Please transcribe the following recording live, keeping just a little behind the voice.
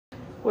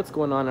What's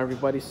going on,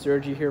 everybody?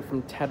 Sergi here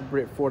from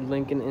Britt Ford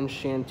Lincoln in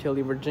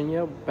Chantilly,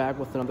 Virginia, back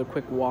with another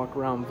quick walk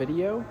around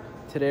video.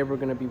 Today we're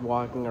going to be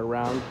walking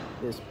around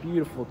this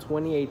beautiful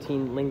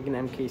 2018 Lincoln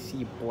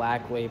MKC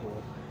Black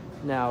Label.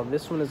 Now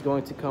this one is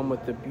going to come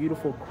with the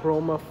beautiful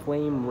chroma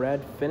flame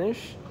red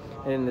finish,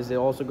 and is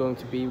also going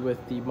to be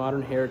with the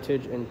modern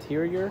heritage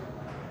interior.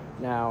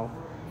 Now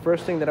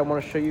first thing that I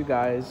want to show you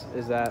guys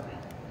is that,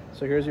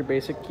 so here's your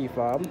basic key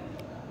fob,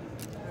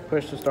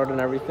 push to start and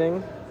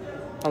everything,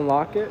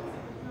 unlock it,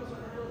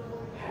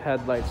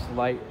 headlights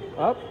light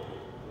up,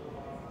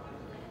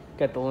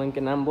 got the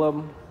Lincoln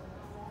emblem,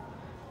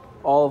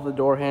 all of the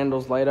door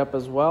handles light up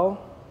as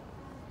well,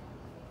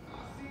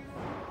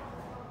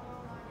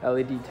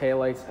 LED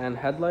taillights and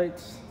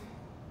headlights.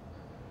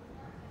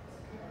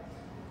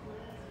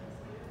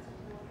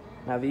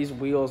 Now these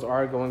wheels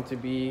are going to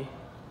be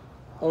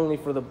only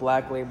for the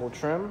Black Label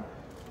trim.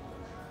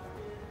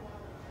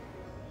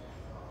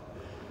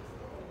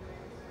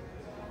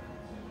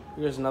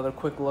 Here's another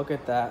quick look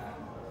at that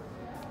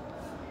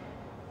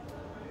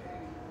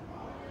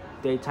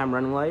daytime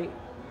running light.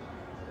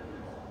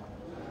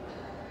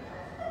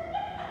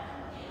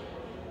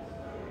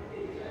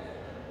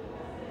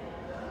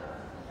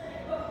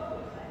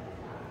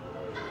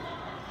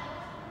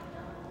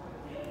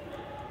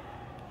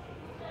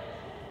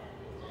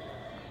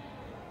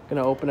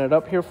 Gonna open it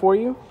up here for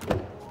you.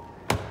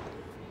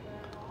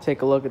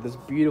 Take a look at this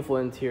beautiful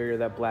interior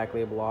that Black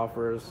Label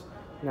offers.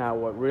 Now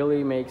what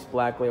really makes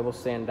Black Label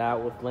stand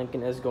out with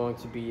Lincoln is going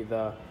to be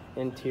the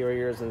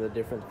interiors and the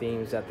different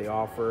themes that they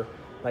offer.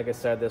 Like I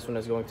said, this one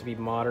is going to be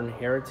modern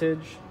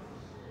heritage.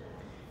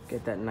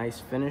 Get that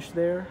nice finish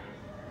there.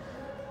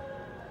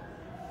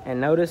 And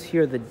notice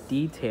here the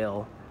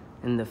detail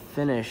and the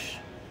finish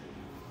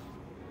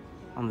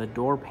on the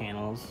door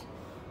panels.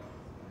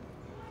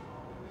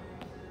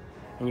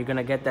 And you're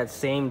gonna get that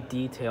same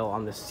detail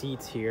on the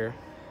seats here.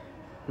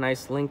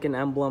 Nice Lincoln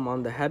emblem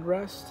on the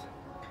headrest.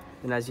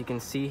 And as you can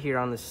see here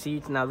on the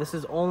seats, now this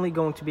is only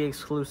going to be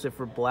exclusive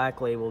for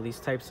Black Label, these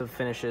types of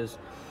finishes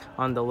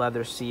on the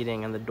leather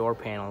seating and the door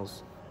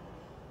panels.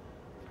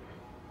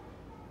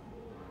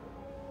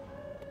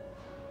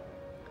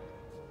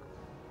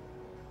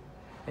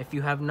 If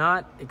you have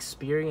not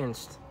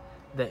experienced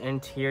the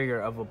interior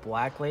of a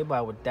Black Label,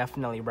 I would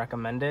definitely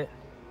recommend it.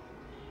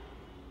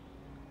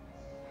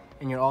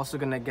 And you're also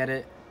gonna get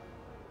it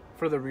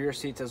for the rear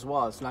seats as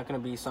well. It's not gonna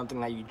be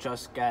something that you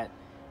just get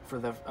for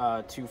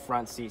the two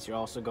front seats. You're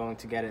also going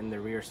to get it in the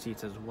rear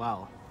seats as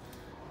well.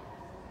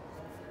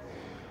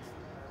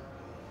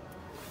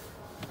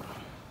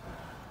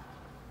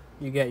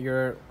 You get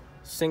your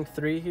Sync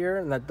 3 here,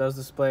 and that does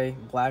display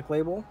Black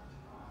Label.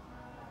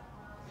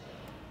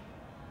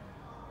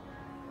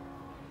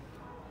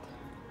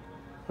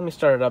 Let me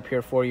start it up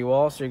here for you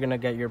all. So you're gonna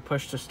get your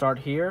push to start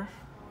here.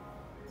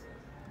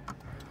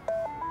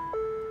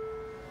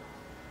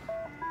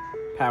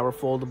 Power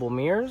foldable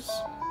mirrors.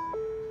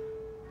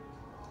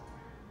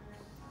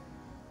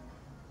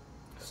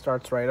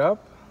 Starts right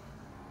up.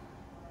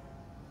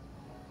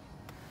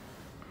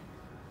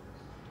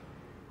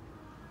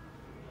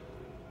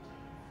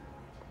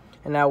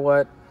 And now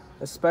what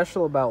is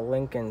special about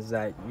Lincolns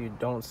that you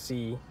don't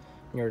see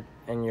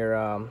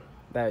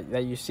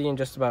that you see in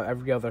just about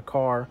every other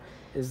car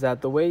is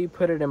that the way you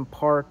put it in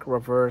park,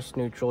 reverse,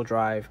 neutral,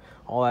 drive,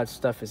 all that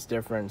stuff is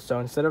different. So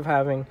instead of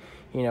having,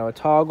 a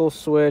toggle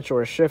switch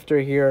or a shifter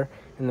here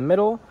in the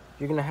middle,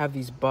 you're gonna have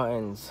these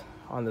buttons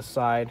on the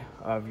side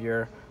of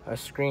your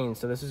screen.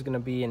 So this is going to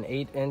be an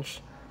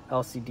 8-inch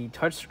LCD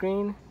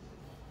touchscreen.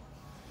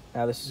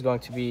 Now this is going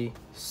to be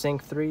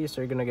Sync 3,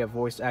 so you're going to get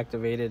voice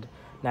activated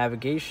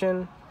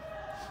navigation.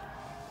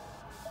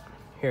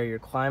 Here are your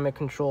climate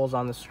controls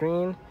on the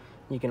screen.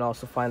 You can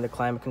also find the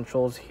climate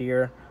controls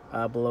here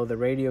below the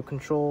radio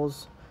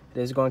controls.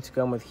 It is going to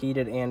come with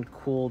heated and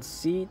cooled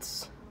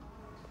seats.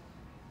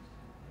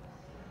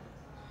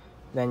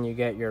 Then you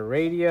get your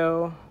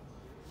radio,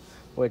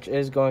 which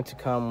is going to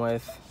come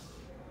with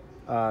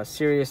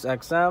Sirius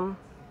XM.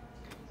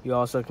 You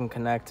also can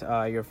connect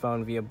your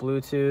phone via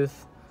Bluetooth,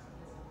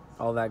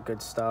 all that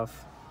good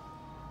stuff.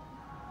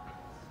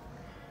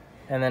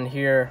 And then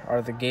here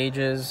are the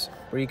gauges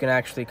where you can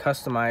actually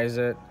customize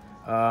it.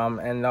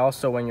 And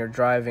also when you're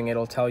driving,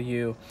 it'll tell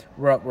you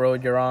what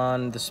road you're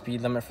on, the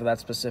speed limit for that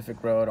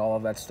specific road, all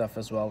of that stuff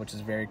as well, which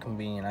is very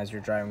convenient as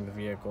you're driving the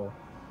vehicle.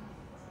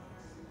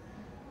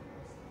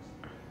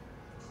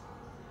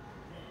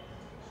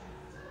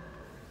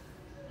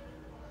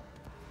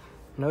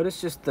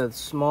 Notice just the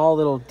small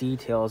little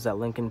details that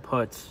Lincoln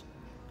puts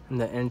in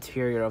the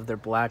interior of their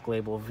Black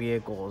Label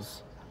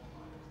vehicles.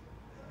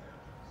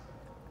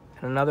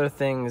 And another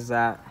thing is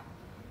that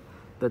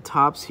the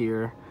tops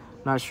here,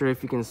 not sure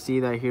if you can see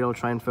that here, I'll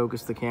try and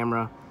focus the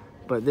camera,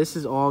 but this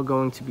is all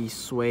going to be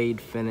suede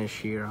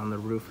finish here on the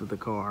roof of the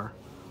car,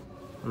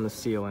 on the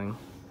ceiling.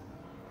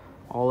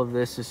 All of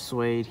this is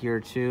suede here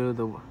too.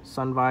 The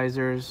sun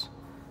visors,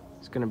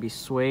 it's going to be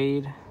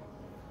suede.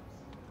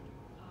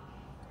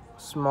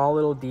 Small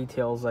little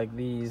details like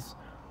these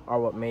are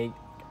what make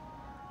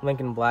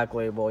Lincoln Black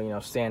Label, you know,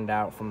 stand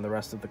out from the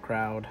rest of the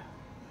crowd.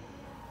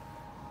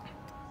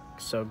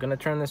 So gonna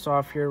turn this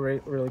off here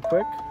really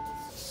quick.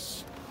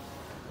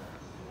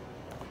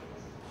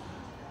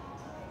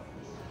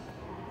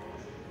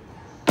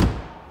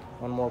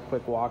 One more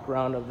quick walk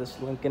around of this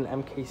Lincoln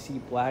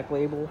MKC Black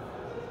Label.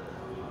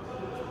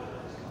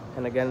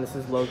 And again, this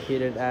is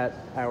located at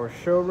our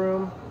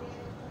showroom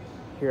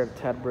here at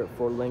Ted Britt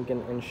Ford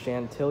Lincoln in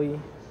Chantilly.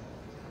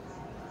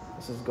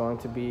 This is going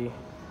to be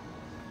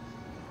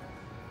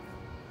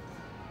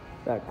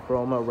that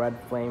chroma red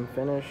flame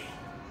finish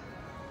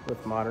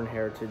with modern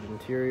heritage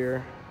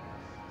interior.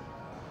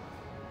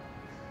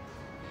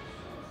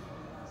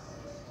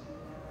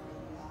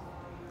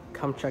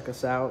 Come check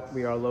us out.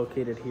 We are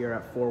located here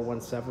at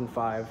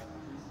 4175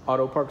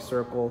 Auto Park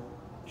Circle,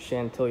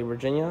 Chantilly,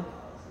 Virginia.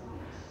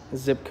 The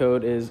zip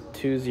code is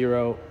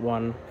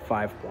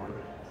 20151.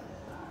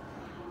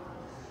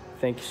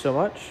 Thank you so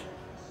much.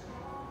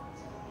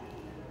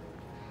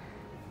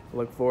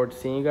 Look forward to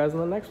seeing you guys in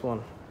the next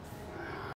one.